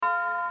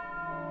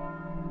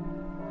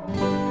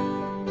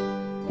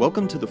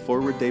Welcome to the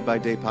Forward Day by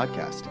Day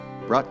podcast,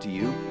 brought to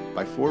you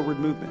by Forward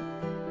Movement.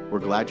 We're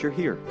glad you're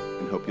here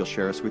and hope you'll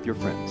share us with your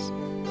friends.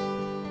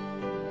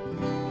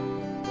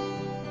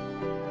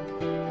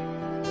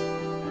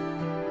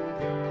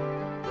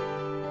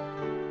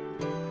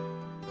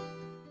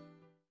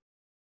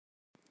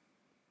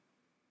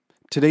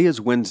 Today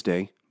is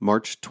Wednesday,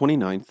 March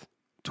 29th,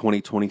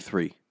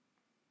 2023.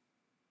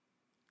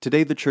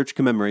 Today the church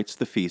commemorates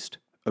the feast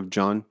of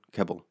John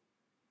Keble.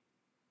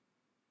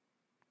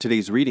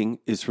 Today's reading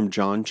is from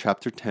John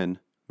chapter 10,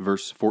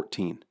 verse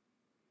 14.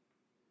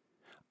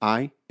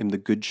 I am the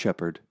good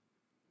shepherd.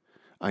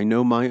 I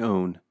know my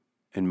own,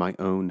 and my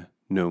own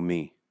know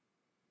me.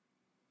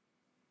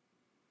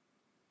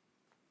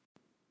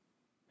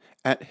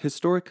 At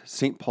historic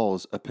St.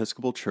 Paul's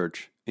Episcopal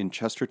Church in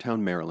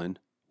Chestertown, Maryland,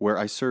 where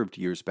I served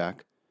years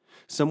back,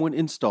 someone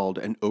installed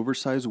an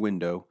oversized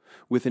window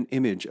with an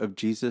image of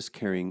Jesus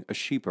carrying a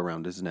sheep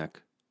around his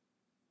neck.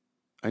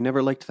 I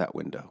never liked that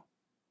window.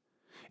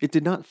 It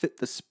did not fit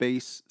the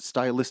space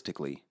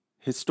stylistically,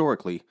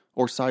 historically,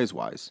 or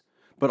size-wise,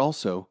 but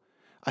also,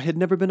 I had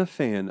never been a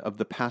fan of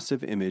the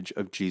passive image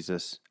of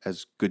Jesus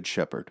as Good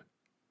Shepherd.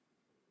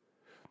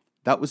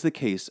 That was the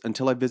case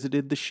until I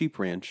visited the sheep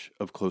ranch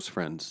of close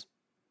friends.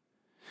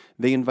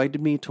 They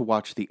invited me to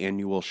watch the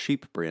annual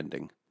sheep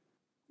branding,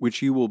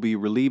 which you will be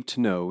relieved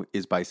to know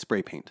is by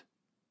spray paint.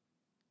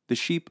 The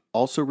sheep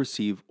also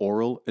receive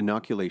oral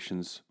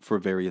inoculations for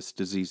various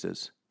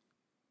diseases.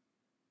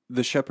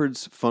 The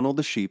shepherds funnel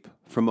the sheep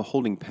from a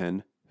holding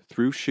pen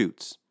through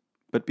chutes,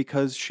 but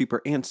because sheep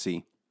are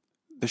antsy,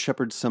 the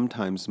shepherds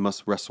sometimes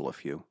must wrestle a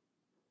few.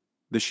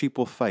 The sheep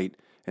will fight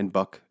and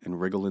buck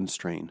and wriggle and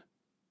strain.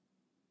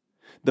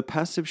 The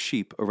passive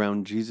sheep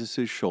around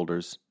Jesus'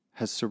 shoulders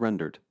has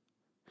surrendered,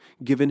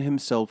 given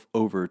himself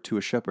over to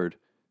a shepherd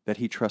that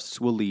he trusts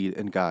will lead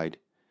and guide,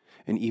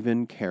 and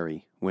even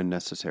carry when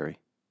necessary.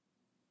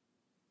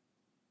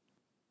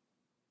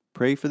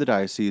 Pray for the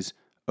Diocese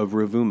of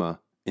Ruvuma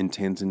in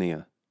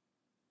Tanzania.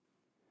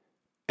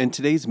 And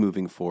today's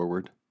moving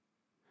forward,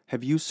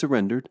 have you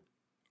surrendered,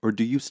 or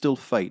do you still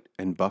fight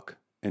and buck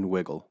and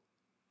wiggle?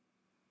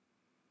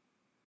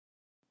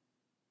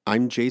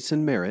 I'm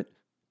Jason Merritt,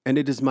 and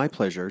it is my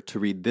pleasure to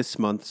read this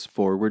month's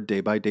Forward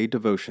Day by Day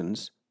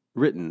devotions,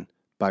 written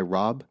by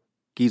Rob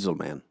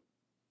Gieselman.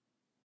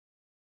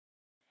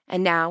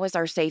 And now, as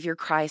our Savior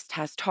Christ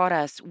has taught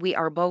us, we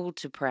are bold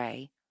to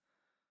pray.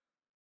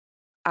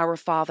 Our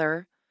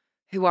Father,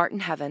 who art in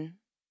heaven,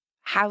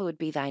 hallowed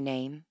be thy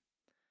name.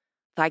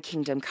 Thy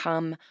kingdom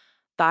come,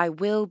 thy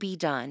will be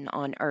done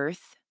on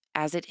earth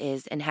as it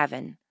is in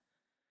heaven.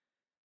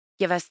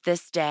 Give us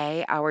this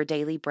day our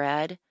daily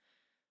bread,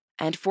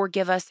 and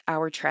forgive us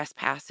our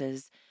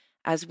trespasses,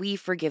 as we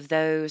forgive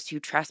those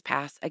who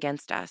trespass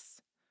against us.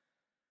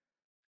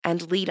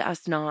 And lead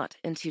us not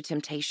into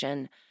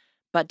temptation,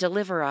 but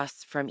deliver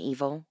us from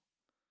evil.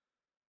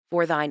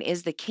 For thine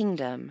is the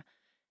kingdom,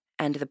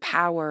 and the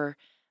power,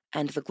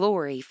 and the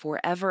glory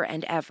forever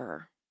and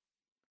ever.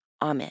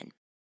 Amen.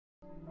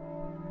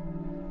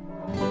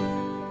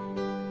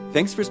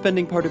 Thanks for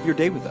spending part of your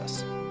day with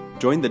us.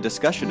 Join the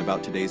discussion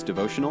about today's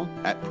devotional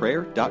at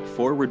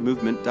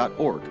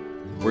prayer.forwardmovement.org,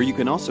 where you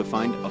can also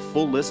find a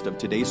full list of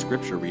today's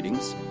scripture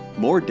readings,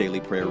 more daily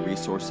prayer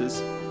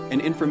resources,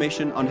 and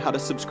information on how to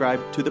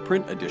subscribe to the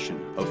print edition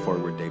of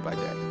Forward Day by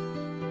Day.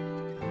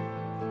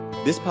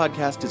 This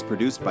podcast is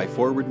produced by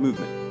Forward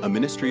Movement, a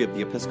ministry of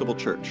the Episcopal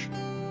Church.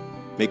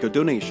 Make a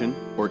donation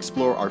or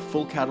explore our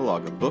full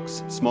catalog of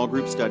books, small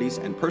group studies,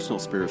 and personal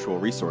spiritual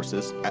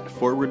resources at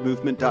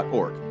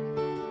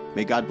forwardmovement.org.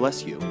 May God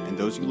bless you and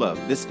those you love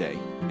this day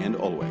and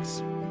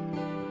always.